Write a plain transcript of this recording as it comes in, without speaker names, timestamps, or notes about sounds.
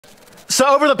So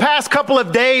over the past couple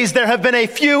of days, there have been a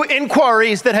few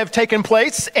inquiries that have taken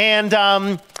place, and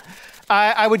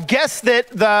I would guess that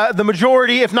the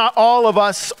majority, if not all of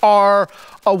us, are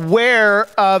aware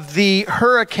of the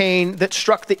hurricane that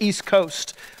struck the East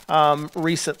Coast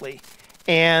recently.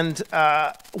 And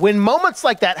when moments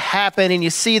like that happen and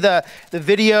you see the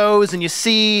videos and you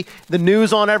see the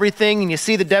news on everything and you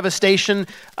see the devastation,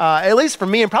 at least for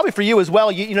me and probably for you as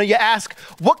well, you ask,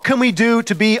 what can we do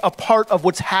to be a part of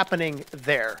what's happening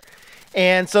there?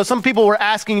 And so some people were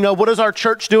asking, what is our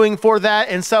church doing for that?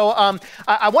 And so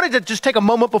I wanted to just take a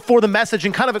moment before the message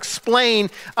and kind of explain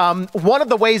one of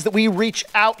the ways that we reach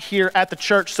out here at the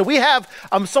church. So we have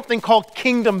something called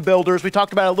Kingdom Builders. We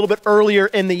talked about it a little bit earlier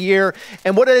in the year.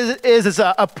 And what it is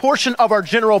a portion of our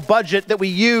general budget that we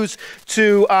use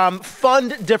to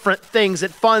fund different things.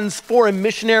 It funds foreign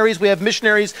missionaries. We have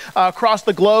missionaries across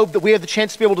the globe that we have the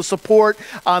chance to be able to support.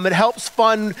 It helps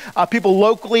fund people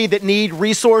locally that need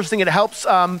resourcing. It helps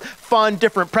fund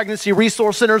different pregnancy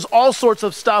resource centers, all sorts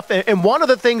of stuff. And one of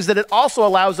the things that it also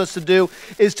allows us to do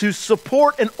is to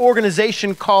support an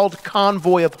organization called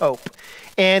Convoy of Hope.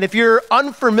 And if you're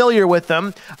unfamiliar with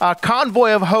them,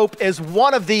 Convoy of Hope is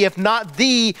one of the, if not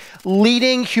the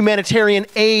leading humanitarian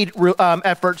aid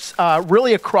efforts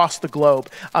really across the globe.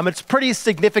 It's pretty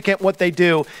significant what they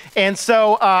do. And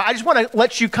so I just want to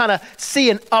let you kind of see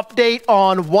an update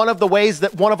on one of the ways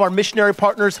that one of our missionary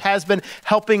partners has been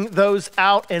helping those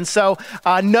out. And so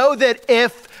know that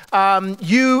if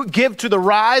you give to the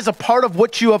Rise, a part of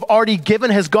what you have already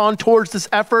given has gone towards this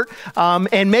effort.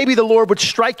 And maybe the Lord would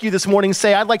strike you this morning,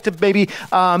 say, I'd like to maybe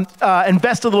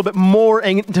invest a little bit more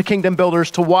into Kingdom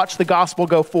Builders to watch the gospel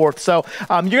go forth. So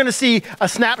you're going to see a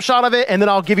snapshot of it, and then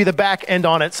I'll give you the back end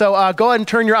on it. So go ahead and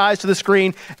turn your eyes to the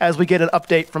screen as we get an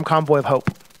update from Convoy of Hope.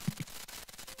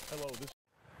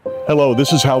 Hello,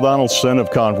 this is Hal Donaldson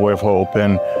of Convoy of Hope,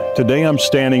 and today I'm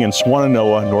standing in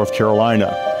Swannanoa, North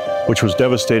Carolina, which was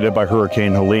devastated by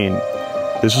Hurricane Helene.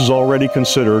 This is already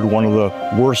considered one of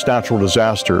the worst natural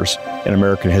disasters in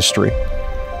American history.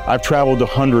 I've traveled to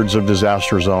hundreds of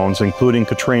disaster zones, including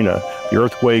Katrina, the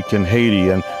earthquake in Haiti,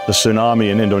 and the tsunami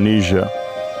in Indonesia,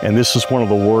 and this is one of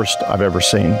the worst I've ever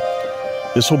seen.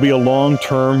 This will be a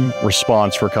long-term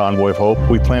response for Convoy of Hope.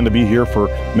 We plan to be here for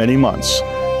many months,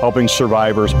 helping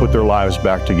survivors put their lives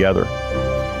back together.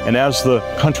 And as the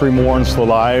country mourns the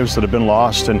lives that have been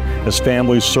lost and as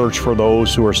families search for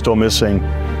those who are still missing,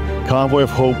 Convoy of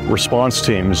Hope response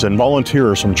teams and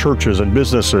volunteers from churches and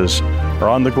businesses are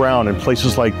on the ground in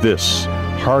places like this,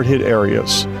 hard-hit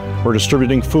areas. We're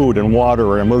distributing food and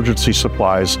water and emergency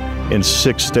supplies in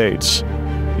 6 states,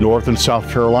 North and South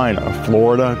Carolina,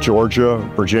 Florida, Georgia,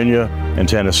 Virginia, and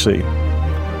Tennessee.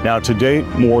 Now, to date,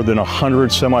 more than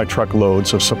 100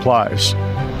 semi-truckloads of supplies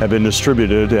have been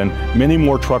distributed, and many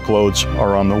more truckloads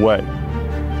are on the way.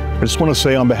 I just want to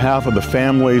say on behalf of the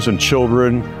families and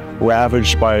children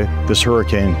ravaged by this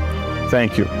hurricane,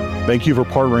 thank you. Thank you for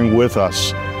partnering with us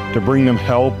to bring them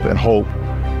help and hope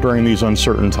during these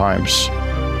uncertain times.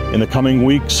 In the coming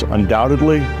weeks,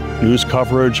 undoubtedly, news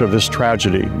coverage of this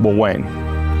tragedy will wane,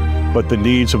 but the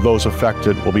needs of those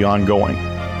affected will be ongoing.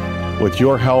 With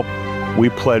your help, we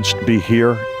pledge to be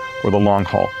here for the long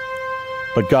haul.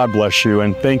 But God bless you,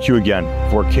 and thank you again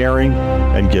for caring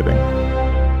and giving.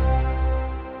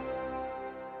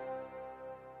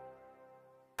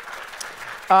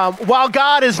 While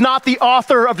God is not the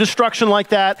author of destruction like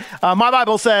that, my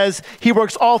Bible says he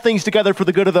works all things together for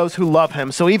the good of those who love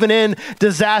him. So even in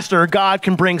disaster, God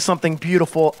can bring something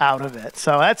beautiful out of it.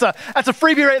 So that's a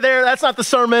freebie right there. That's not the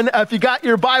sermon. If you got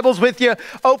your Bibles with you,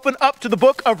 open up to the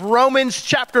book of Romans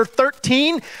chapter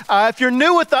 13. If you're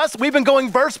new with us, we've been going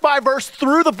verse by verse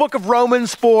through the book of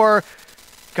Romans for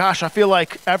gosh, I feel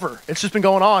like ever. It's just been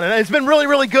going on. And it's been really,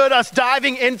 really good, us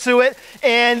diving into it.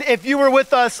 And if you were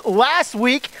with us last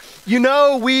week,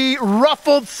 we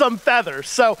ruffled some feathers.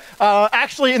 So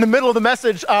actually in the middle of the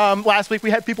message last week, we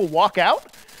had people walk out.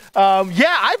 I'm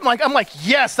like,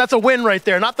 yes, that's a win right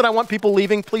there. Not that I want people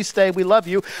leaving. Please stay. We love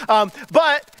you.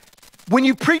 But when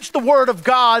you preach the word of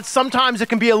God, sometimes it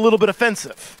can be a little bit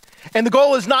offensive. And the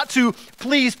goal is not to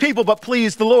please people, but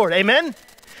please the Lord. Amen?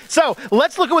 So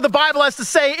let's look at what the Bible has to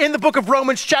say in the book of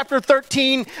Romans chapter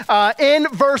 13. In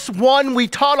verse 1, we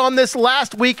taught on this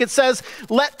last week. It says,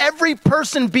 let every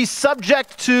person be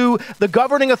subject to the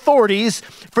governing authorities,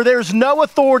 for there's no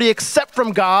authority except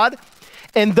from God,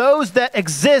 and those that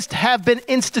exist have been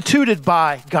instituted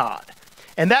by God.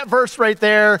 And that verse right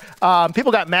there,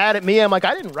 people got mad at me. I'm like,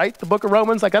 I didn't write the book of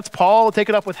Romans. Like, that's Paul. Take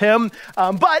it up with him.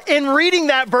 But in reading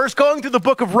that verse, going through the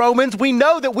book of Romans, we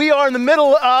know that we are in the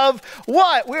middle of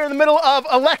what? We're in the middle of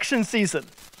election season.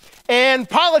 And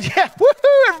politics, yeah,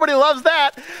 woohoo, everybody loves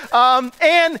that.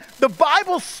 And the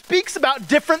Bible speaks about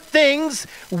different things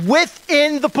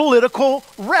within the political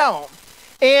realm.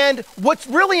 And what's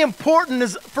really important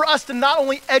is for us to not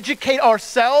only educate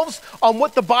ourselves on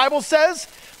what the Bible says,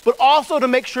 but also to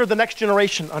make sure the next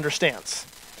generation understands.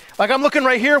 Like I'm looking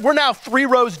right here, we're now 3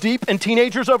 rows deep in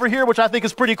teenagers over here, which I think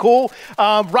is pretty cool.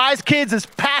 Rise Kids is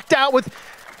packed out with,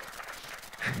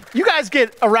 you guys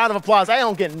get a round of applause. I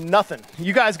don't get nothing.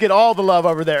 You guys get all the love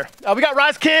over there. We got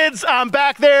Rise Kids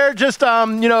back there, just,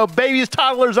 babies,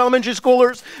 toddlers, elementary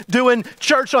schoolers doing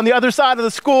church on the other side of the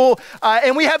school.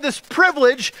 And we have this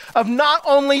privilege of not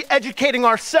only educating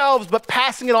ourselves, but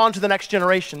passing it on to the next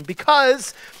generation.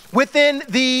 Because within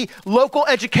the local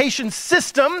education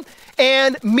system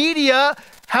and media,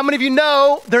 how many of you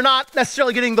know they're not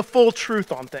necessarily getting the full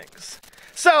truth on things?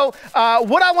 So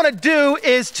what I want to do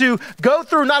is to go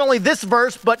through not only this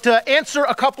verse, but to answer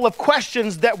a couple of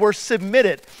questions that were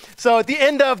submitted. So at the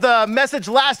end of the message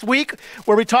last week,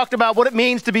 where we talked about what it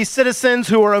means to be citizens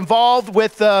who are involved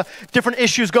with different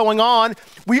issues going on,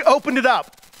 we opened it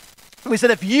up. We said,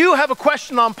 if you have a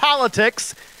question on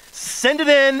politics, send it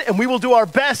in, and we will do our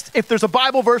best, if there's a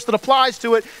Bible verse that applies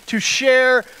to it, to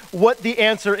share what the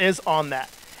answer is on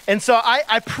that. And so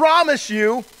I promise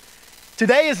you,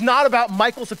 today is not about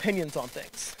Michael's opinions on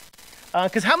things.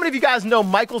 Because how many of you guys know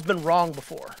Michael's been wrong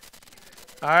before?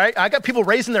 All right, I got people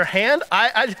raising their hand.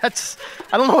 I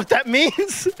don't know what that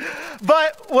means.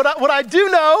 But what I do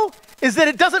know is that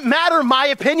it doesn't matter my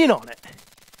opinion on it.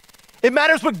 It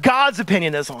matters what God's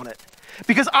opinion is on it.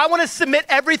 Because I want to submit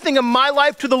everything in my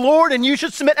life to the Lord, and you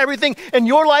should submit everything in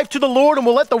your life to the Lord, and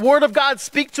we'll let the Word of God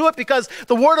speak to it, because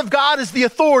the Word of God is the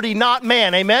authority, not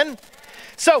man. Amen?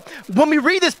 So when we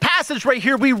read this passage right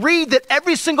here, we read that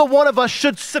every single one of us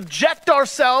should subject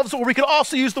ourselves, or we could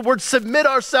also use the word submit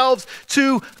ourselves,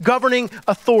 to governing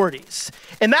authorities.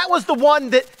 And that was the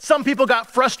one that some people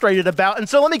got frustrated about. And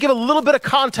so let me give a little bit of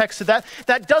context to that.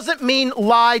 That doesn't mean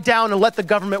lie down and let the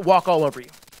government walk all over you.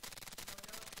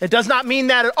 It does not mean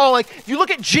that at all. Like, if you look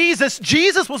at Jesus,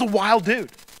 Jesus was a wild dude.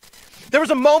 There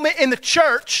was a moment in the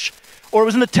church, or it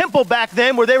was in the temple back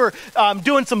then, where they were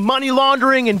doing some money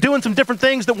laundering and doing some different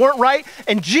things that weren't right.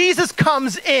 And Jesus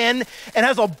comes in and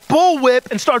has a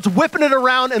bullwhip and starts whipping it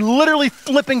around and literally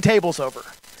flipping tables over.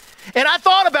 And I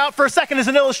thought about for a second as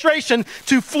an illustration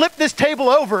to flip this table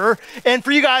over and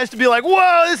for you guys to be like,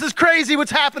 whoa, this is crazy, what's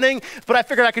happening? But I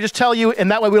figured I could just tell you, and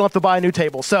that way we don't have to buy a new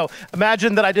table. So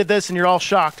imagine that I did this and you're all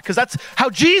shocked, because that's how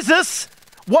Jesus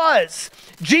was.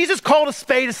 Jesus called a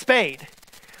spade a spade.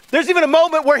 There's even a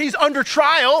moment where he's under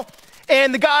trial,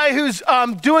 and the guy who's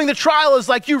doing the trial is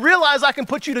like, you realize I can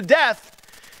put you to death.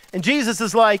 And Jesus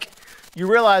is like, you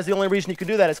realize the only reason you can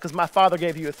do that is because my Father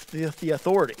gave you the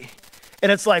authority.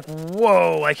 And it's like,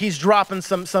 whoa, like he's dropping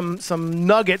some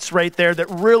nuggets right there that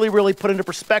really, really put into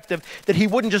perspective that he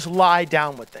wouldn't just lie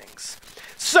down with things.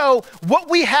 So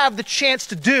what we have the chance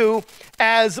to do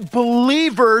as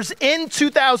believers in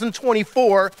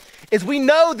 2024 is we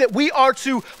know that we are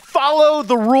to follow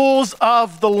the rules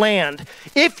of the land.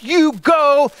 If you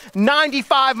go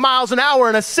 95 miles an hour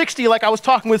in a 60, like I was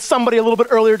talking with somebody a little bit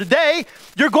earlier today,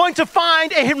 you're going to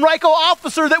find a Henrico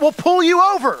officer that will pull you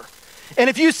over. And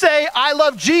if you say, I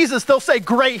love Jesus, they'll say,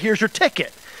 great, here's your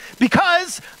ticket.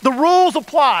 Because the rules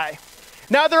apply.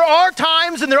 Now, there are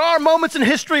times and there are moments in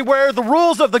history where the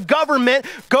rules of the government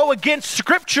go against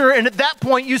Scripture, and at that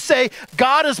point you say,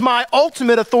 God is my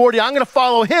ultimate authority. I'm going to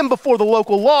follow him before the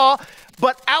local law.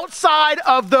 But outside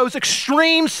of those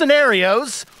extreme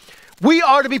scenarios, we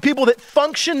are to be people that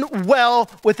function well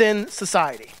within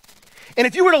society. And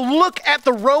if you were to look at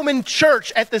the Roman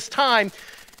church at this time,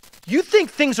 you think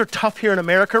things are tough here in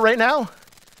America right now?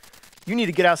 You need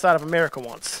to get outside of America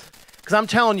once. Because I'm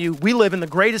telling you, we live in the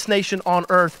greatest nation on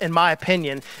earth, in my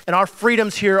opinion, and our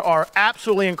freedoms here are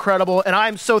absolutely incredible, and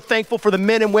I'm so thankful for the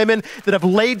men and women that have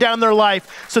laid down their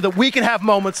life so that we can have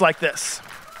moments like this.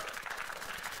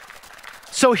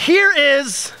 So here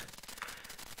is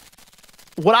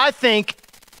what I think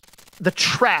the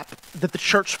trap that the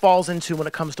church falls into when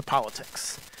it comes to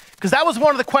politics. Because that was one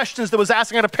of the questions that was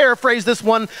asked. I'm going to paraphrase this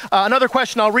one. Another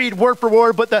question I'll read word for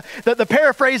word, but the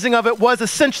paraphrasing of it was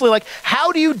essentially like,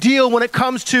 how do you deal when it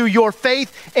comes to your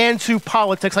faith and to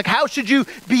politics? Like, how should you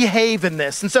behave in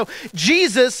this? And so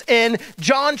Jesus in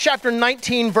John chapter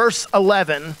 19, verse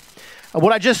 11,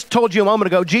 what I just told you a moment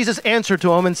ago, Jesus answered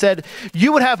to him and said,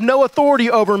 you would have no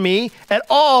authority over me at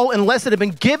all unless it had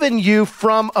been given you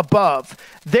from above.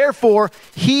 Therefore,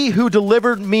 he who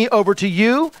delivered me over to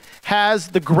you has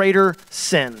the greater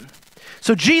sin.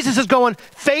 So Jesus is going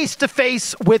face to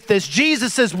face with this.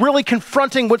 Jesus is really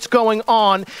confronting what's going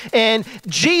on. And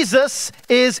Jesus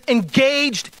is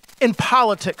engaged in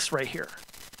politics right here.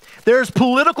 There's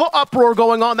political uproar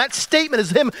going on. That statement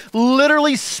is him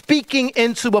literally speaking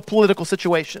into a political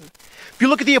situation. If you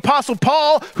look at the Apostle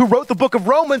Paul, who wrote the book of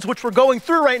Romans, which we're going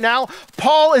through right now,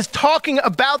 Paul is talking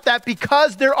about that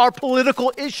because there are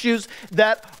political issues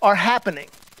that are happening.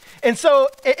 And so,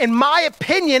 in my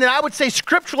opinion, and I would say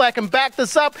scripturally, I can back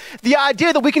this up, the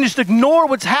idea that we can just ignore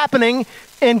what's happening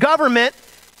in government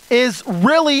is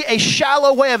really a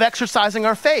shallow way of exercising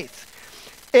our faith.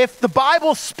 If the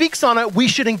Bible speaks on it, we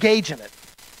should engage in it.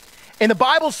 And the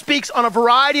Bible speaks on a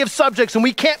variety of subjects, and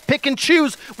we can't pick and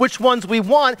choose which ones we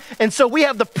want. And so we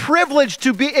have the privilege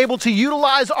to be able to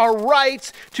utilize our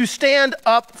rights to stand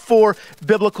up for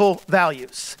biblical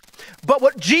values. But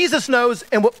what Jesus knows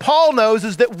and what Paul knows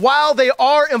is that while they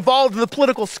are involved in the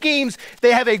political schemes,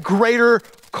 they have a greater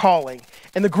calling.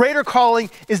 And the greater calling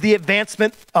is the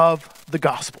advancement of the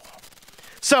gospel.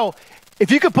 So if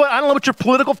you could put, I don't know what your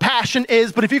political passion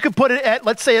is, but if you could put it at,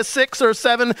 let's say, a 6 or a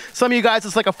 7, some of you guys,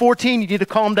 it's like a 14, you need to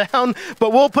calm down,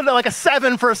 but we'll put it like a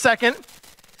 7 for a second.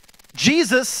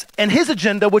 Jesus and his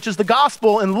agenda, which is the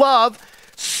gospel and love,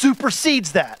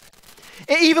 supersedes that.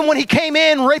 Even when he came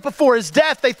in right before his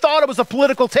death, they thought it was a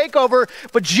political takeover,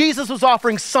 but Jesus was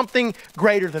offering something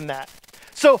greater than that.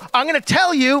 So I'm going to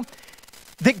tell you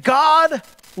that God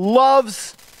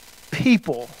loves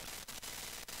people,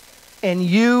 and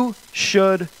you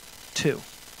should too.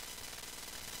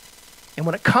 And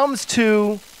when it comes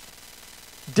to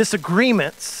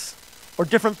disagreements or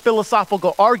different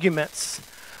philosophical arguments,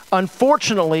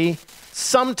 unfortunately,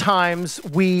 sometimes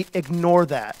we ignore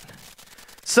that.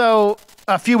 So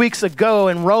a few weeks ago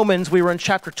in Romans, we were in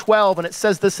chapter 12, and it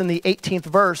says this in the 18th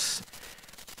verse,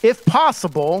 if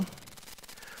possible,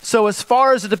 so as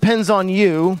far as it depends on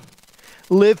you,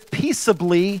 live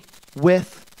peaceably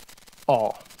with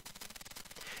all.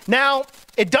 Now,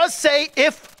 it does say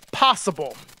if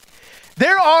possible.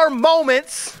 There are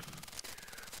moments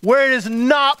where it is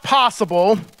not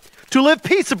possible to live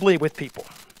peaceably with people.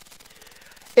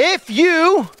 If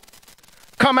you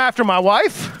come after my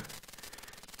wife,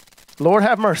 Lord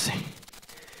have mercy.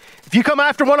 If you come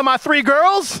after one of my 3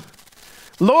 girls,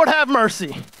 Lord have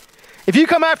mercy. If you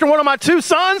come after one of my 2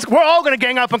 sons, we're all going to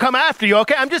gang up and come after you,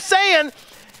 okay? I'm just saying,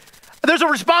 there's a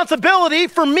responsibility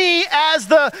for me as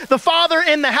the father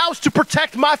in the house to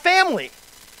protect my family.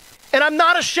 And I'm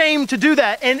not ashamed to do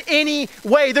that in any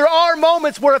way. There are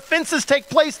moments where offenses take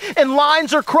place and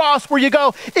lines are crossed where you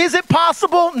go, is it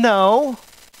possible? No.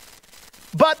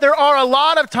 But there are a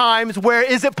lot of times where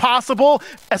is it possible,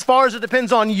 as far as it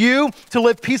depends on you, to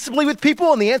live peaceably with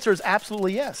people? And the answer is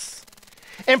absolutely yes.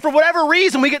 And for whatever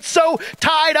reason, we get so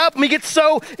tied up, and we get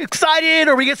so excited,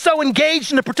 or we get so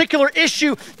engaged in a particular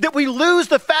issue that we lose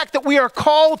the fact that we are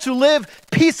called to live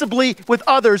peaceably with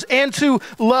others and to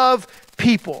love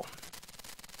people.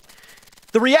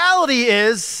 The reality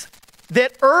is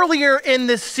that earlier in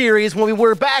this series, when we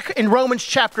were back in Romans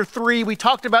chapter 3, we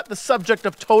talked about the subject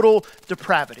of total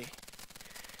depravity.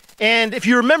 And if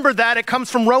you remember that, it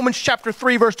comes from Romans chapter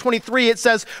 3, verse 23. It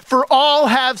says, for all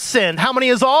have sinned. How many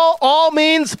is all? All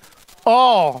means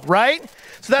all, right?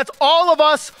 So that's all of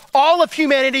us, all of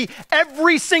humanity,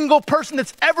 every single person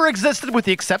that's ever existed, with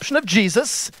the exception of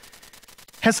Jesus,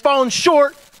 has fallen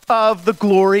short of the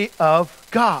glory of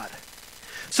God.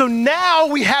 So now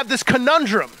we have this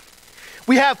conundrum.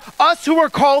 We have us who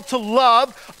are called to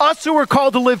love, us who are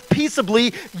called to live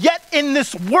peaceably, yet in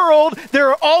this world, there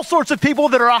are all sorts of people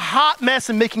that are a hot mess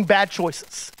and making bad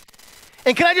choices.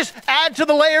 And can I just add to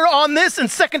the layer on this? In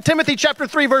 2 Timothy chapter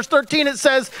 3, verse 13, it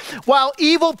says, while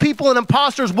evil people and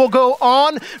impostors will go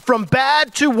on from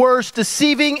bad to worse,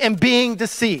 deceiving and being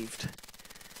deceived.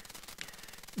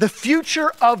 The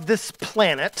future of this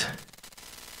planet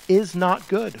is not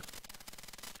good.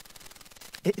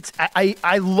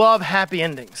 I love happy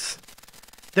endings.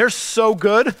 They're so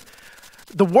good.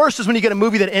 The worst is when you get a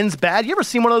movie that ends bad. You ever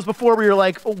seen one of those before where you're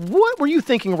like, what were you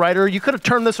thinking, writer? You could have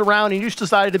turned this around and you just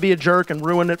decided to be a jerk and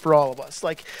ruin it for all of us.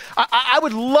 Like, I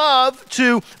would love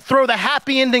to throw the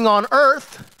happy ending on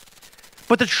earth,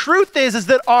 but the truth is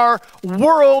that our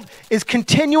world is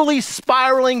continually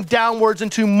spiraling downwards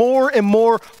into more and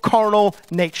more carnal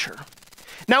nature.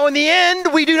 Now, in the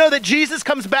end, we do know that Jesus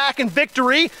comes back in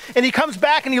victory, and he comes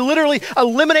back and he literally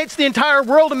eliminates the entire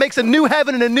world and makes a new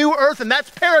heaven and a new earth, and that's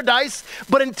paradise.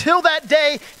 But until that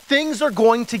day, things are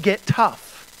going to get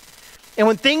tough. And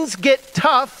when things get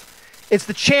tough, it's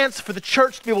the chance for the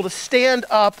church to be able to stand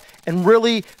up and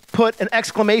really put an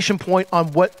exclamation point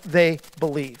on what they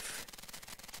believe.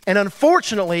 And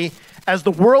unfortunately, as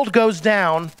the world goes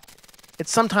down, it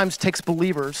sometimes takes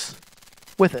believers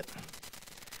with it.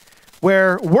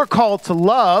 Where we're called to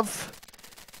love,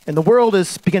 and the world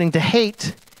is beginning to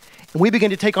hate, and we begin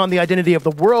to take on the identity of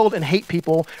the world and hate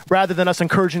people rather than us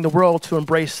encouraging the world to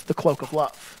embrace the cloak of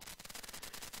love.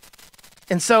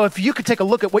 And so if you could take a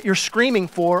look at what you're screaming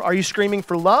for, are you screaming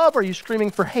for love or are you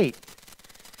screaming for hate?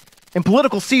 And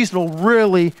political season will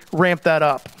really ramp that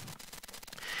up.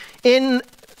 In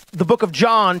the book of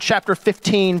John, chapter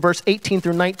 15, verse 18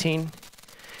 through 19,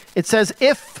 it says,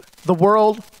 if the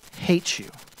world hates you,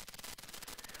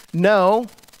 know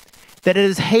that it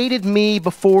has hated me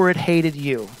before it hated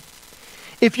you.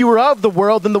 If you were of the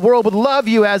world, then the world would love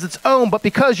you as its own. But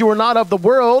because you are not of the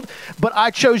world, but I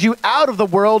chose you out of the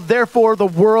world, therefore the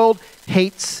world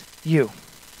hates you.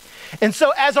 And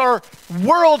so as our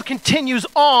world continues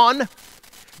on,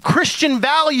 Christian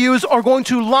values are going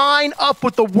to line up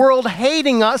with the world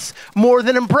hating us more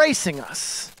than embracing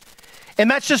us. And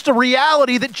that's just a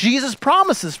reality that Jesus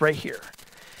promises right here.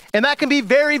 And that can be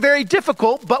very, very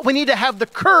difficult, but we need to have the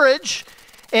courage,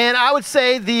 and I would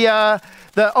say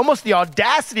almost the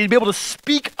audacity to be able to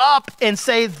speak up and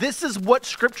say, this is what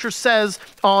Scripture says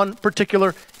on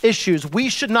particular issues. We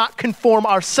should not conform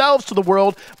ourselves to the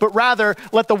world, but rather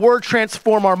let the Word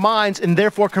transform our minds and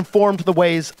therefore conform to the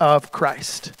ways of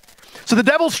Christ. So the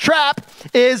devil's trap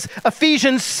is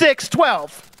Ephesians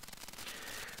 6:12.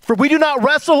 For we do not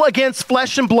wrestle against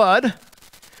flesh and blood,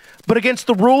 but against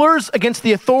the rulers, against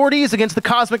the authorities, against the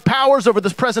cosmic powers over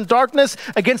this present darkness,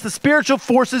 against the spiritual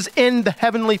forces in the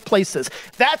heavenly places.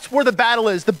 That's where the battle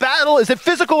is. The battle, is it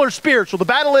physical or spiritual? The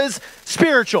battle is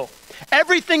spiritual.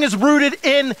 Everything is rooted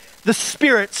in the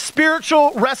spirit.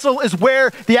 Spiritual wrestle is where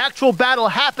the actual battle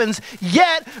happens,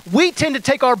 yet we tend to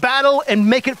take our battle and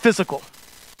make it physical.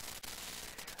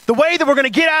 The way that we're going to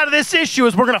get out of this issue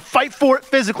is we're going to fight for it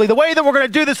physically. The way that we're going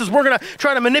to do this is we're going to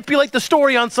try to manipulate the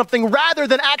story on something rather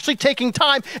than actually taking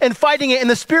time and fighting it in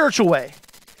the spiritual way.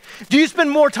 Do you spend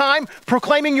more time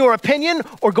proclaiming your opinion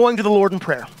or going to the Lord in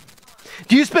prayer?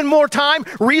 Do you spend more time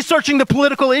researching the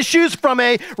political issues from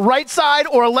a right side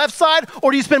or a left side,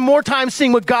 or do you spend more time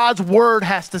seeing what God's word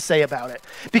has to say about it?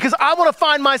 Because I want to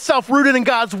find myself rooted in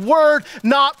God's word,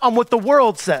 not on what the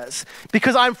world says.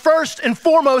 Because I'm first and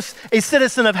foremost a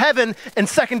citizen of heaven, and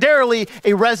secondarily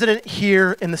a resident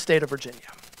here in the state of Virginia.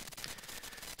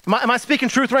 Am I speaking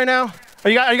truth right now? Are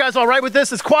you guys all right with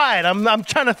this? It's quiet. I'm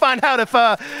trying to find out if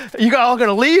you all going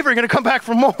to leave or you're going to come back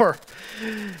for more.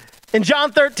 In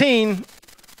John 13,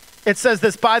 it says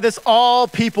this, by this all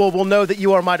people will know that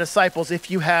you are my disciples if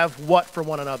you have what for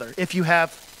one another? If you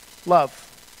have love.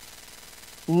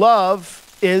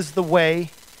 Love is the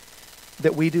way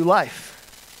that we do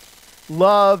life.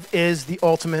 Love is the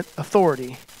ultimate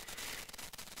authority.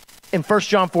 In 1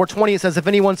 John 4:20, it says, if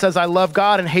anyone says, I love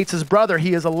God and hates his brother,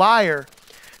 he is a liar.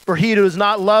 For he who does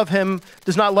not love him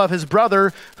does not love his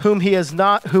brother, whom he has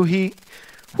not, I'm going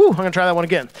to try that one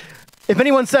again. If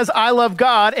anyone says, I love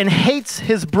God and hates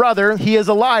his brother, he is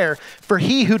a liar. For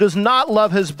he who does not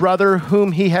love his brother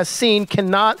whom he has seen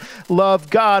cannot love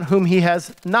God whom he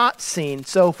has not seen.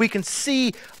 So if we can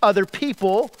see other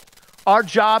people, our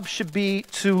job should be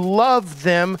to love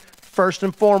them first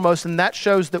and foremost, and that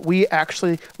shows that we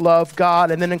actually love God.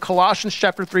 And then in Colossians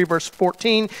chapter 3, verse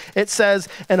 14, it says,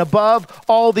 and above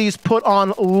all these put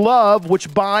on love,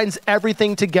 which binds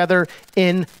everything together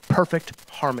in perfect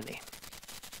harmony.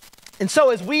 And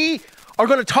so as we are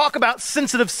going to talk about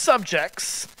sensitive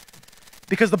subjects,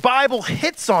 because the Bible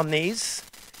hits on these,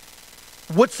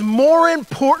 what's more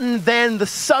important than the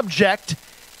subject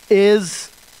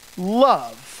is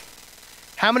love.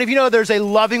 How many of you know there's a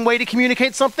loving way to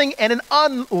communicate something and an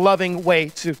unloving way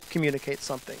to communicate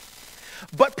something?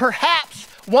 But perhaps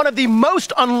one of the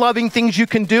most unloving things you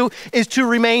can do is to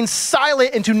remain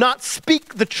silent and to not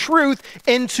speak the truth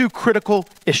into critical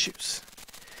issues.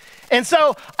 And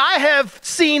so I have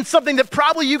seen something that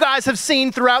probably you guys have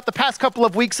seen throughout the past couple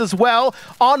of weeks as well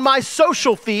on my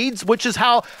social feeds, which is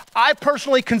how I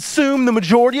personally consume the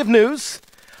majority of news.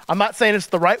 I'm not saying it's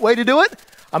the right way to do it.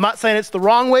 I'm not saying it's the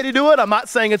wrong way to do it. I'm not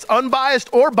saying it's unbiased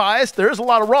or biased. There's a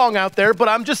lot of wrong out there, but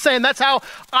I'm just saying that's how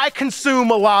I consume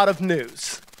a lot of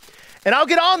news. And I'll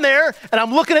get on there and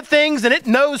I'm looking at things and it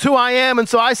knows who I am. And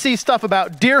so I see stuff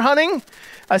about deer hunting.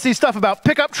 I see stuff about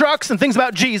pickup trucks and things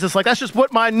about Jesus. Like that's just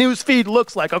what my news feed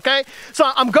looks like, okay?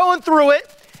 So I'm going through it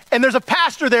and there's a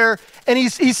pastor there and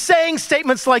he's saying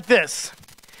statements like this.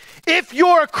 If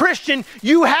you're a Christian,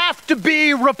 you have to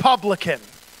be Republican.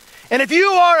 And if you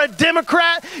are a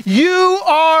Democrat, you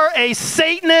are a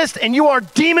Satanist and you are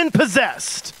demon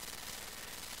possessed.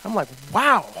 I'm like,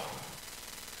 wow.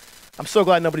 I'm so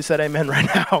glad nobody said amen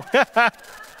right now.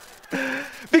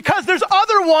 Because there's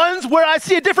other ones where I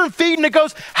see a different feed and it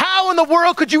goes, how in the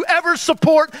world could you ever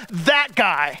support that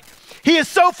guy? He is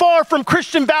so far from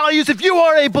Christian values. If you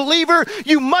are a believer,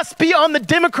 you must be on the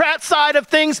Democrat side of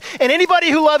things, and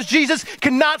anybody who loves Jesus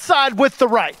cannot side with the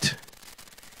right.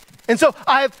 And so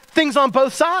I have things on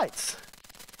both sides.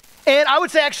 And I would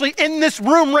say actually in this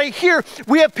room right here,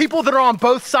 we have people that are on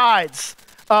both sides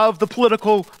of the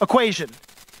political equation.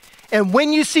 And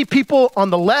when you see people on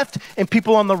the left and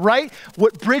people on the right,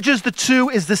 what bridges the two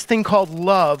is this thing called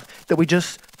love that we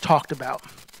just talked about.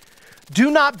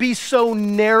 Do not be so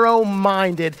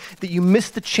narrow-minded that you miss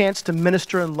the chance to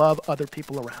minister and love other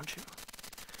people around you.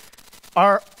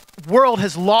 Our world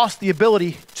has lost the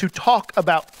ability to talk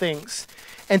about things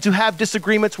and to have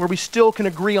disagreements where we still can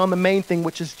agree on the main thing,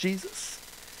 which is Jesus.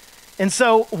 And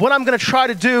so what I'm going to try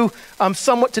to do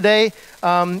somewhat today,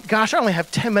 gosh, I only have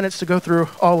 10 minutes to go through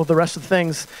all of the rest of the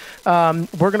things. We're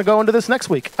going to go into this next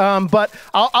week. But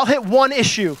I'll hit one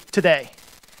issue today,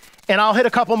 and I'll hit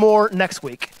a couple more next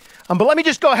week. But let me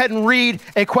just go ahead and read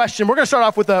a question. We're going to start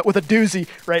off with a doozy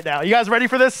right now. You guys ready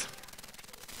for this?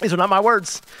 These are not my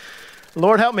words.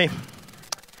 Lord help me.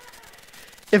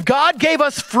 If God gave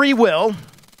us free will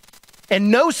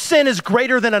and no sin is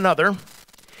greater than another,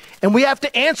 and we have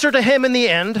to answer to him in the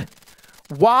end,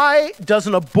 why does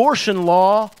an abortion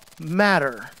law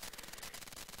matter?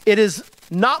 It is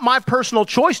not my personal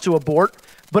choice to abort,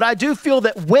 but I do feel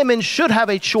that women should have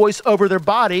a choice over their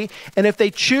body, and if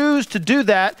they choose to do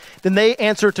that, then they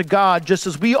answer to God, just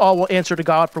as we all will answer to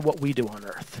God for what we do on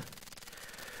earth.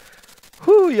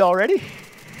 Whew, y'all ready?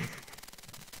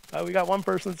 Oh, we got one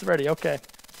person that's ready, okay.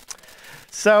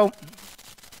 So,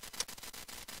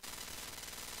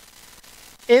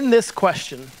 in this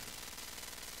question,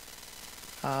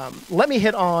 let me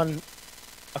hit on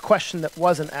a question that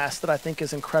wasn't asked that I think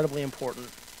is incredibly important.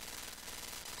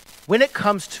 When it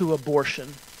comes to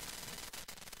abortion,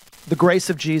 the grace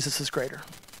of Jesus is greater.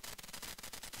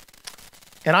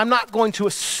 And I'm not going to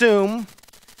assume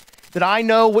that I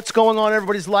know what's going on in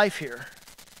everybody's life here.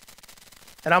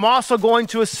 And I'm also going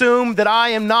to assume that I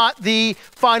am not the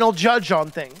final judge on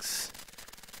things.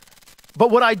 But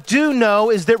what I do know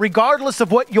is that regardless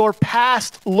of what your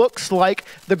past looks like,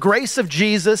 the grace of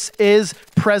Jesus is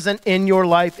present in your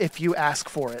life if you ask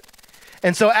for it.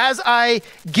 And so as I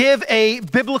give a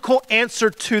biblical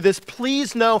answer to this,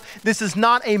 please know this is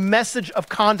not a message of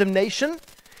condemnation.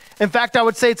 In fact, I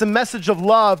would say it's a message of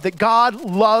love, that God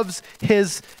loves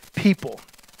his people.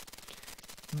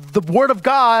 The word of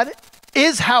God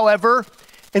is, however,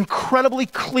 incredibly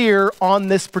clear on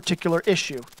this particular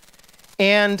issue.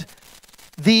 And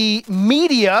the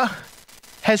media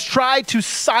has tried to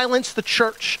silence the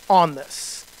church on this.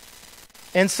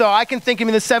 And so I can think, in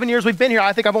the 7 years we've been here,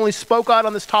 I think I've only spoke out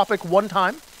on this topic one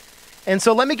time. And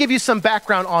so let me give you some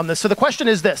background on this. So the question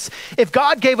is this: if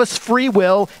God gave us free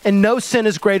will and no sin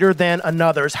is greater than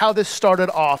another's, how this started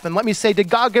off. And let me say, did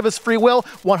God give us free will?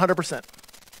 100%.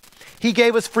 He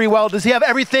gave us free will. Does he have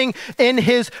everything in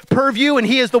his purview and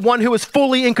he is the one who is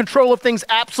fully in control of things?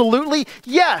 Absolutely.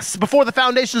 Yes. Before the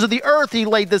foundations of the earth, he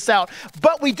laid this out.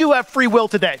 But we do have free will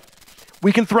today.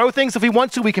 We can throw things if we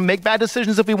want to. We can make bad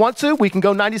decisions if we want to. We can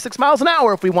go 96 miles an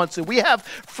hour if we want to. We have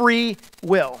free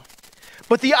will.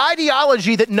 But the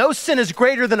ideology that no sin is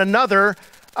greater than another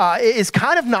is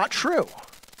kind of not true.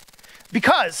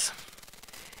 Because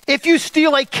if you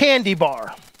steal a candy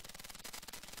bar,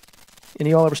 any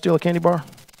of y'all ever steal a candy bar?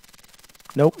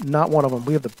 Nope, not one of them.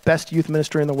 We have the best youth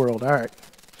ministry in the world. All right.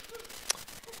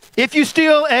 If you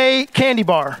steal a candy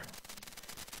bar,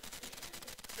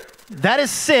 that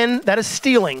is sin, that is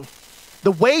stealing.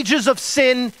 The wages of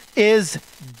sin is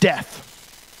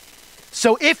death.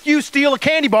 So if you steal a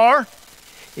candy bar,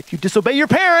 if you disobey your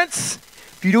parents,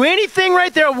 if you do anything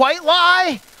right there, a white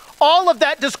lie, all of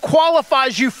that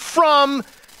disqualifies you from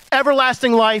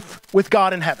everlasting life with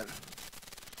God in heaven.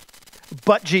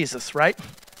 But Jesus, right?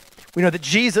 We know that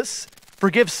Jesus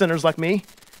forgives sinners like me,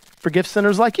 forgives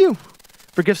sinners like you,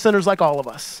 forgives sinners like all of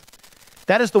us.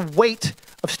 That is the weight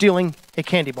of stealing a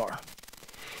candy bar.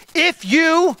 If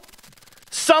you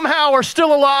somehow are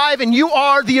still alive and you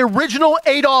are the original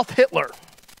Adolf Hitler,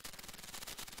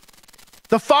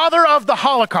 the father of the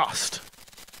Holocaust,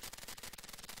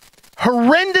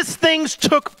 horrendous things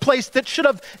took place that should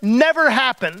have never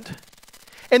happened,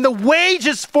 and the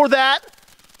wages for that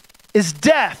is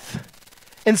death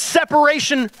and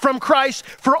separation from Christ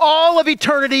for all of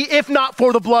eternity, if not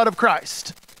for the blood of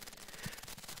Christ.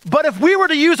 But if we were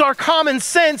to use our common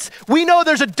sense, we know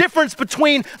there's a difference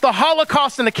between the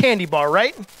Holocaust and a candy bar,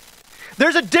 right?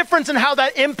 there's a difference in how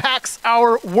that impacts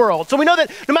our world. So we know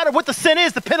that no matter what the sin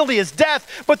is, the penalty is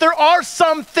death, but there are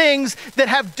some things that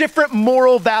have different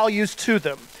moral values to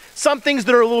them. Some things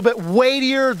that are a little bit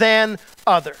weightier than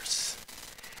others.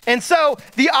 And so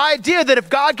the idea that if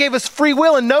God gave us free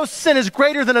will and no sin is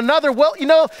greater than another, well,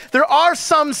 there are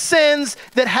some sins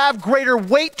that have greater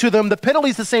weight to them. The penalty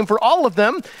is the same for all of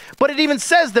them, but it even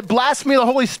says that blasphemy of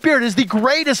the Holy Spirit is the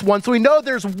greatest one. So we know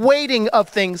there's weighting of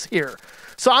things here.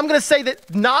 So I'm going to say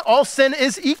that not all sin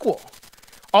is equal.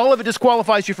 All of it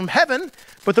disqualifies you from heaven,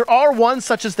 but there are ones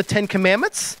such as the 10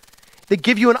 Commandments that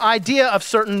give you an idea of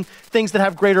certain things that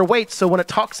have greater weight. So when it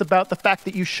talks about the fact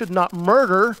that you should not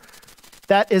murder,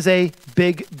 that is a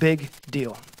big, big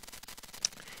deal.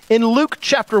 In Luke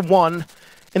chapter 1,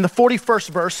 in the 41st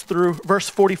verse through verse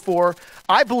 44,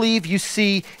 I believe you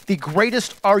see the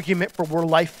greatest argument for where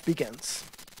life begins.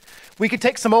 We could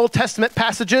take some Old Testament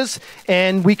passages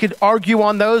and we could argue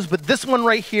on those, but this one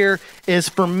right here is,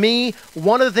 for me,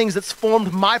 one of the things that's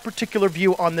formed my particular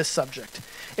view on this subject.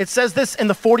 It says this in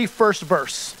the 41st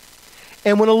verse.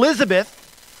 And when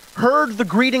Elizabeth heard the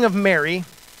greeting of Mary,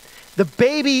 the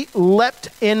baby leapt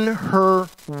in her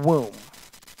womb.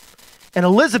 And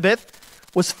Elizabeth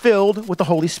was filled with the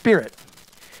Holy Spirit.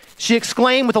 She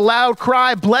exclaimed with a loud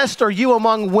cry, "Blessed are you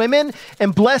among women,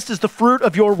 and blessed is the fruit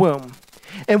of your womb.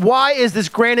 And why is this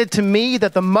granted to me,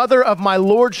 that the mother of my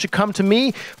Lord should come to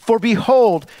me? For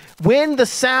behold, when the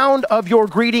sound of your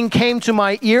greeting came to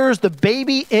my ears, the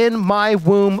baby in my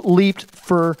womb leaped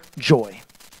for joy."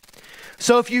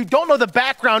 So if you don't know the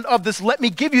background of this, let me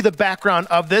give you the background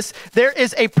of this. There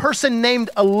is a person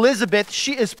named Elizabeth.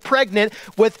 She is pregnant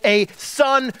with a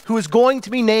son who is going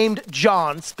to be named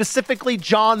John. Specifically,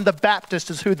 John the Baptist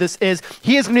is who this is.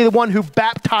 He is going to be the one who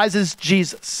baptizes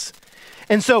Jesus.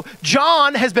 And so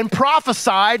John has been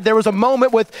prophesied. There was a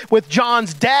moment with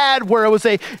John's dad where it was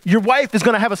your wife is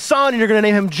going to have a son and you're going to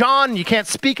name him John. And you can't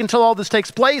speak until all this takes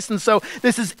place. And so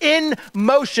this is in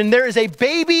motion. There is a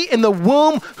baby in the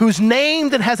womb who's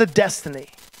named and has a destiny.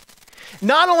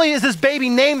 Not only is this baby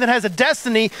named and has a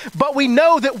destiny, but we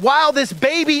know that while this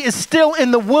baby is still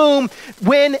in the womb,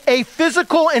 when a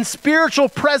physical and spiritual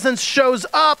presence shows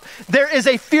up, there is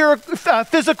a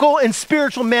physical and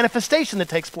spiritual manifestation that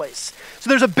takes place. So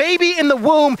there's a baby in the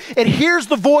womb, it hears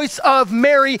the voice of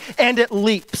Mary, and it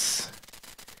leaps.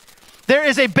 There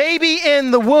is a baby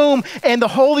in the womb, and the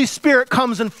Holy Spirit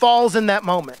comes and falls in that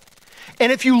moment.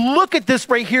 And if you look at this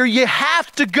right here, you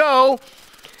have to go,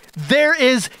 there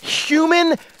is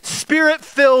human,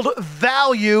 spirit-filled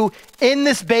value in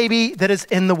this baby that is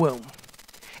in the womb.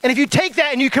 And if you take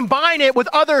that and you combine it with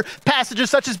other passages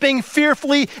such as being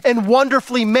fearfully and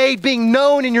wonderfully made, being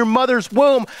known in your mother's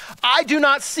womb, I do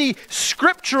not see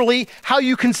scripturally how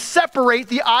you can separate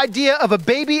the idea of a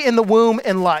baby in the womb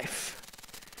and life.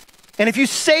 And if you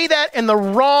say that in the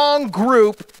wrong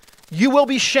group, you will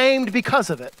be shamed because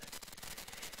of it.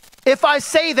 If I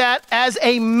say that as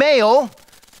a male,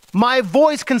 my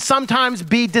voice can sometimes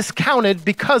be discounted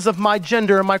because of my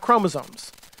gender and my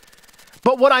chromosomes.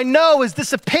 But what I know is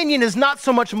this opinion is not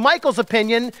so much Michael's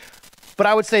opinion, but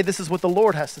I would say this is what the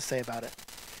Lord has to say about it.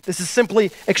 This is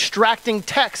simply extracting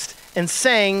text and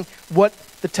saying what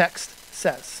the text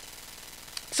says.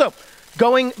 So,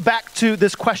 going back to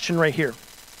this question right here.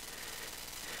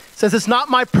 It says, it's not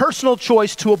my personal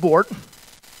choice to abort,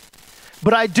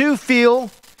 but I do feel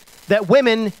that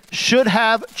women should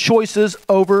have choices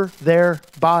over their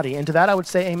body. And to that I would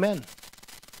say amen.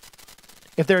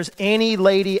 If there's any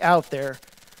lady out there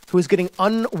who is getting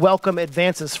unwelcome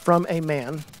advances from a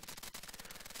man,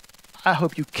 I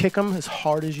hope you kick them as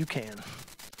hard as you can.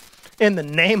 In the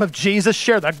name of Jesus,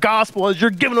 share the gospel as you're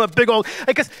giving them a big old,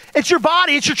 because it's your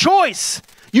body, it's your choice.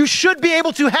 You should be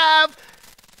able to have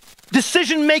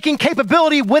decision-making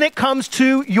capability when it comes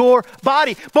to your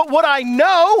body. But what I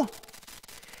know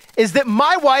is that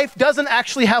my wife doesn't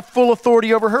actually have full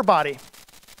authority over her body.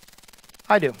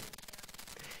 I do.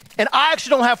 And I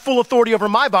actually don't have full authority over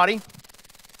my body.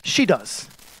 She does.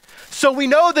 So we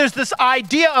know there's this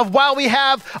idea of while we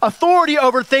have authority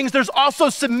over things, there's also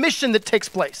submission that takes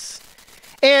place.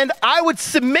 And I would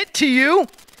submit to you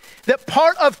that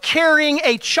part of carrying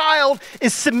a child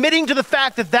is submitting to the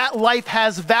fact that that life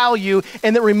has value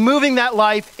and that removing that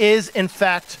life is, in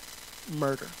fact,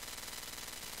 murder.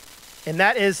 And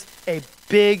that is a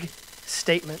big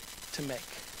statement to make.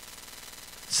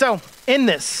 So, in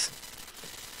this,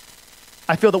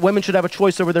 I feel that women should have a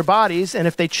choice over their bodies, and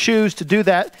if they choose to do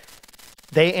that,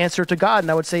 they answer to God.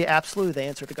 And I would say absolutely they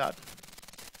answer to God.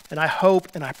 And I hope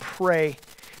and I pray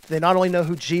They not only know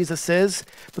who Jesus is,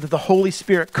 but that the Holy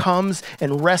Spirit comes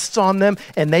and rests on them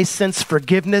and they sense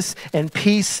forgiveness and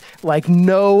peace like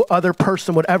no other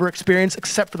person would ever experience,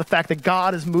 except for the fact that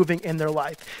God is moving in their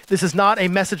life. This is not a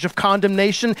message of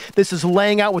condemnation. This is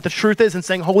laying out what the truth is and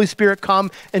saying, Holy Spirit,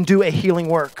 come and do a healing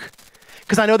work.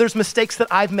 Because I know there's mistakes that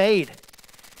I've made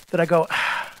that I go,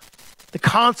 the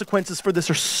consequences for this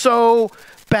are so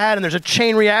bad, and there's a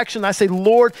chain reaction. I say,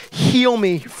 Lord, heal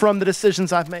me from the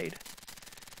decisions I've made.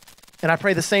 And I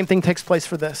pray the same thing takes place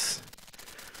for this.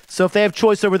 So if they have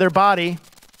choice over their body,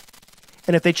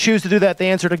 and if they choose to do that,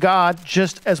 they answer to God,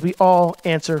 just as we all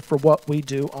answer for what we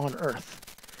do on earth.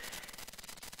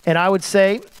 And I would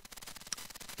say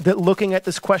that looking at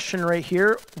this question right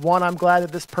here, one, I'm glad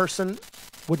that this person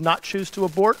would not choose to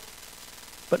abort.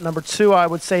 But number two, I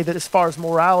would say that as far as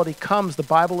morality comes, the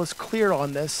Bible is clear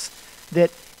on this,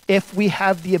 that if we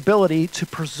have the ability to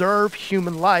preserve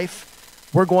human life,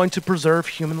 we're going to preserve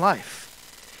human life.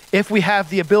 If we have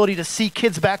the ability to see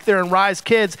kids back there and rise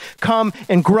kids come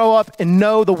and grow up and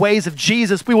know the ways of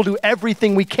Jesus, we will do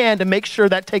everything we can to make sure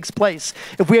that takes place.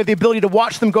 If we have the ability to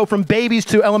watch them go from babies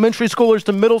to elementary schoolers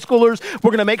to middle schoolers,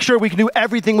 we're going to make sure we can do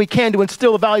everything we can to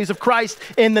instill the values of Christ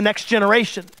in the next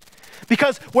generation.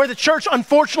 Because where the church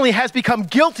unfortunately has become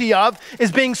guilty of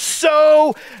is being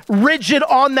so rigid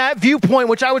on that viewpoint,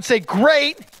 which I would say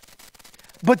great,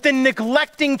 but then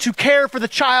neglecting to care for the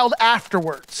child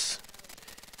afterwards.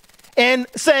 And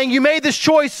saying, you made this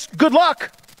choice, good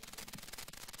luck.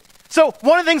 So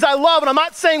one of the things I love, and I'm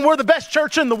not saying we're the best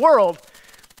church in the world.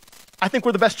 I think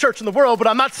we're the best church in the world, but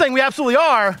I'm not saying we absolutely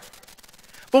are.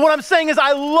 But what I'm saying is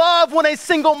I love when a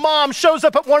single mom shows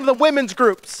up at one of the women's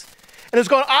groups and is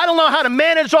going, I don't know how to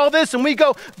manage all this. And we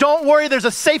go, don't worry, there's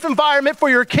a safe environment for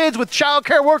your kids with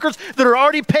childcare workers that are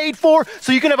already paid for,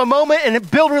 so you can have a moment and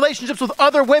build relationships with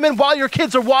other women while your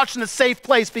kids are watched in a safe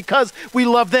place, because we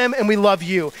love them and we love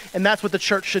you. And that's what the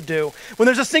church should do. When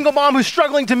there's a single mom who's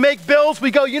struggling to make bills,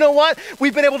 we go, you know what?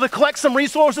 We've been able to collect some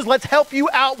resources. Let's help you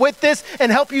out with this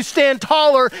and help you stand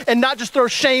taller and not just throw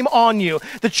shame on you.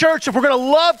 The church, if we're going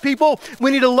to love people,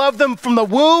 we need to love them from the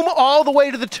womb all the way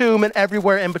to the tomb and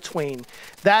everywhere in between.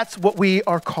 That's what we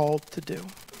are called to do.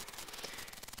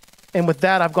 And with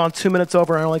that, I've gone 2 minutes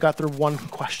over. I only got through one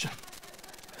question.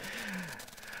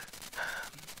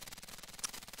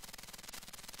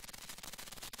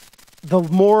 The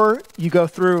more you go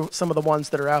through some of the ones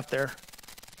that are out there,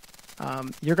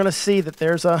 you're going to see that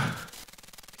there's a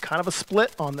kind of a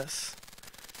split on this.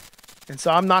 And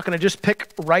so I'm not going to just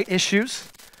pick right issues.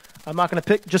 I'm not going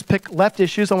to just pick left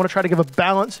issues. I want to try to give a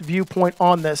balanced viewpoint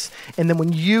on this. And then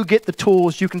when you get the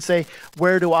tools, you can say,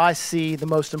 where do I see the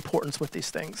most importance with these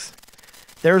things?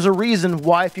 There's a reason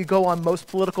why if you go on most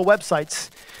political websites,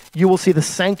 you will see the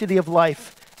sanctity of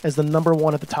life as the number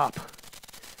one at the top.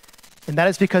 And that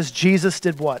is because Jesus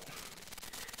did what?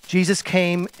 Jesus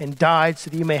came and died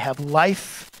so that you may have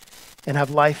life and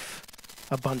have life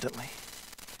abundantly.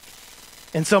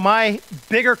 And so my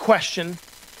bigger question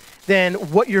than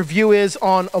what your view is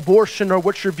on abortion, or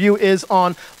what your view is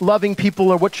on loving people,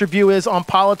 or what your view is on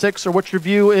politics, or what your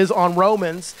view is on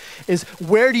Romans, is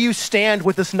where do you stand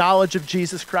with this knowledge of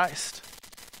Jesus Christ?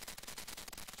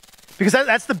 Because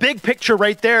that's the big picture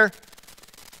right there.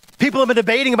 People have been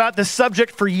debating about this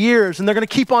subject for years, and they're going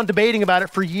to keep on debating about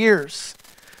it for years.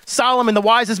 Solomon, the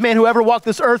wisest man who ever walked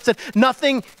this earth, said,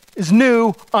 nothing is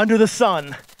new under the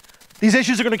sun. These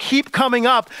issues are going to keep coming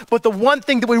up, but the one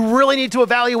thing that we really need to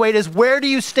evaluate is, where do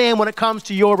you stand when it comes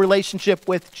to your relationship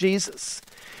with Jesus?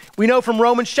 We know from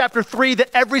Romans chapter 3 that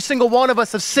every single one of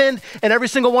us have sinned and every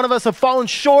single one of us have fallen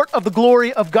short of the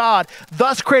glory of God,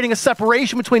 thus creating a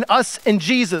separation between us and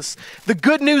Jesus. The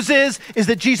good news is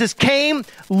that Jesus came,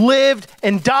 lived,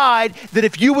 and died, that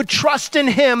if you would trust in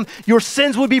him, your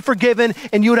sins would be forgiven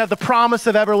and you would have the promise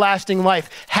of everlasting life.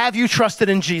 Have you trusted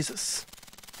in Jesus?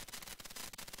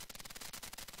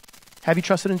 Have you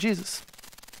trusted in Jesus?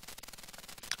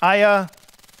 I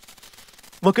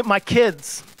look at my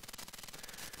kids.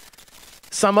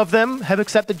 Some of them have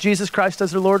accepted Jesus Christ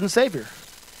as their Lord and Savior.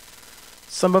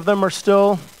 Some of them are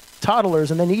still toddlers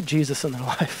and they need Jesus in their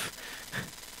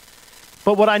life.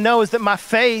 But what I know is that my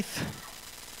faith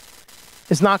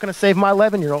is not going to save my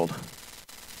 11-year-old.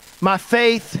 My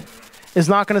faith is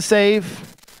not going to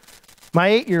save my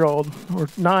 8-year-old or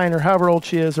 9 or however old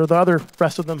she is, or the other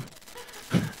rest of them.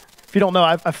 If you don't know,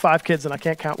 I have 5 kids and I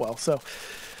can't count well. So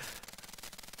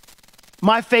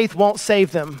my faith won't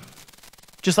save them,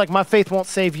 just like my faith won't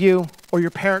save you, or your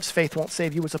parents' faith won't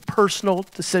save you. It's a personal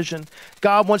decision.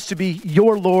 God wants to be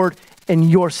your Lord and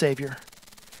your Savior.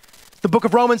 The book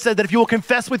of Romans said that if you will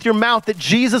confess with your mouth that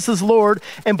Jesus is Lord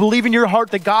and believe in your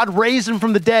heart that God raised him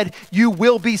from the dead, you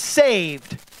will be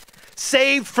saved.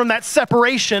 Saved from that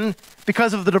separation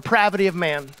because of the depravity of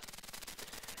man.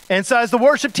 And so as the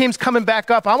worship team's coming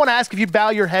back up, I want to ask if you bow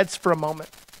your heads for a moment.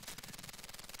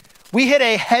 We hit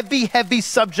a heavy, heavy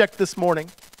subject this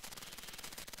morning.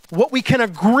 What we can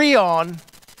agree on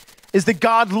is that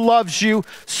God loves you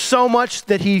so much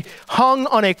that he hung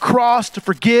on a cross to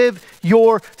forgive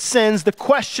your sins. The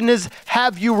question is,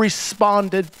 have you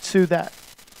responded to that?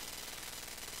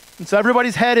 And so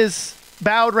everybody's head is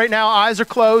bowed right now, eyes are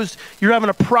closed. You're having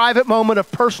a private moment of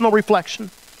personal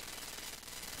reflection.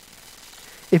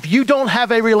 If you don't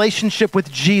have a relationship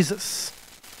with Jesus,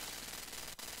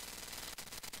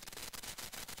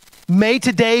 may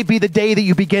today be the day that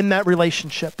you begin that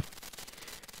relationship.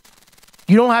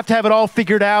 You don't have to have it all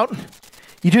figured out.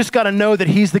 You just got to know that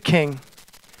he's the king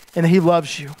and that he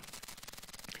loves you.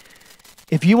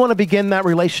 If you want to begin that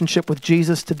relationship with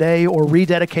Jesus today or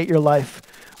rededicate your life,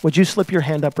 would you slip your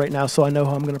hand up right now so I know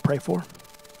who I'm going to pray for?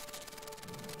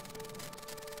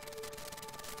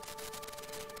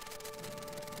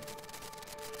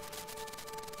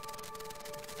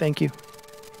 Thank you.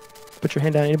 Put your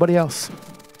hand down. Anybody else?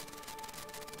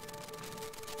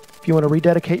 If you want to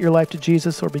rededicate your life to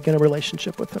Jesus or begin a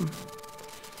relationship with him.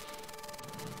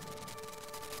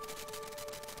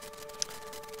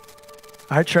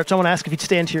 All right, church, I want to ask if you'd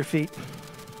stand to your feet.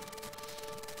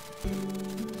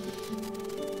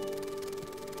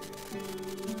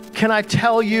 Can I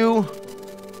tell you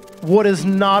what is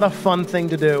not a fun thing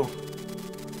to do?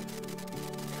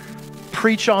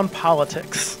 Preach on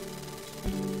politics.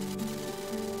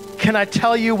 Can I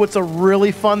tell you what's a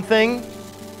really fun thing?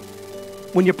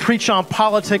 When you preach on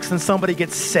politics and somebody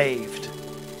gets saved.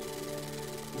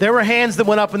 There were hands that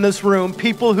went up in this room,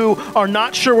 people who are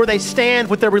not sure where they stand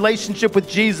with their relationship with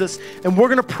Jesus, and we're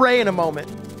going to pray in a moment.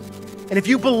 And if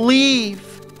you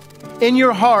believe in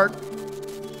your heart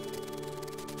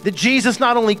that Jesus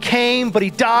not only came, but he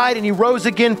died and he rose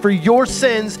again for your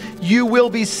sins, you will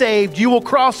be saved. You will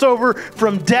cross over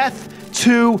from death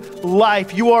to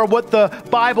life. You are what the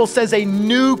Bible says, a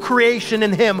new creation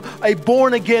in him, a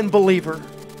born-again believer.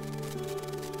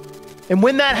 And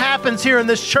when that happens here in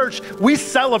this church, we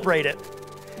celebrate it.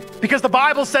 Because the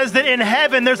Bible says that in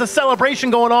heaven there's a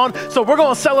celebration going on, so we're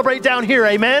going to celebrate down here,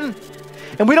 amen?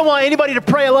 And we don't want anybody to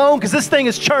pray alone because this thing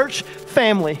is church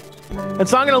family. And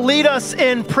so I'm going to lead us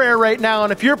in prayer right now.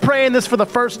 And if you're praying this for the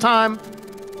first time,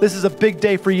 this is a big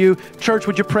day for you. Church,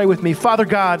 would you pray with me? Father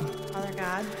God,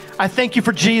 I thank you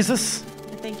for Jesus.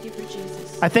 I thank you for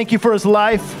Jesus. I thank you for his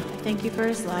life. I thank you for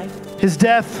his life, his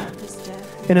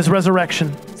death, and his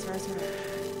resurrection.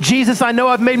 Jesus, I know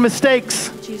I've made mistakes.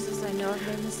 Jesus, I know I've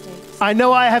made mistakes. I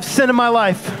know I have sin in my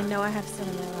life. I know I have sin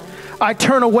in my life. I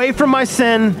turn away from my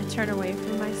sin. I turn away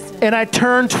from my sin. And I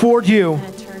turn toward you. And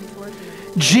I turn toward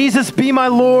you. Jesus, be my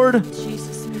Lord.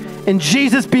 Jesus, be my Lord. And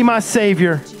Jesus, be my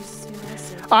Savior. Jesus, be my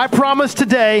Savior. I promise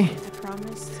today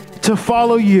to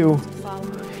follow you.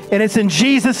 And it's in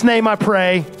Jesus' name I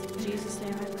pray.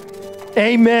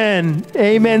 Amen.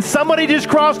 Amen. Somebody just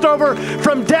crossed over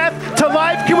from death to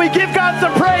life. Can we give God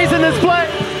some praise in this place?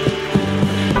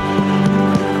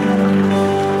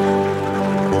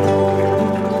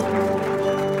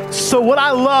 So what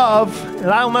I love, and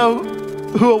I don't know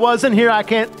who it was in here, I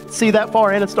can't see that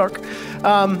far and it's dark.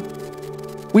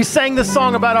 We sang this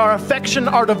song about our affection,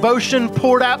 our devotion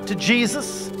poured out to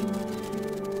Jesus.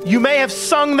 You may have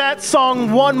sung that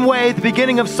song one way at the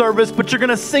beginning of service, but you're going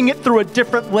to sing it through a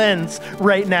different lens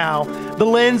right now. The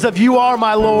lens of you are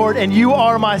my Lord and you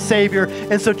are my Savior.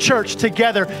 And so church,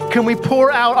 together, can we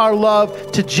pour out our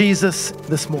love to Jesus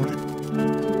this morning?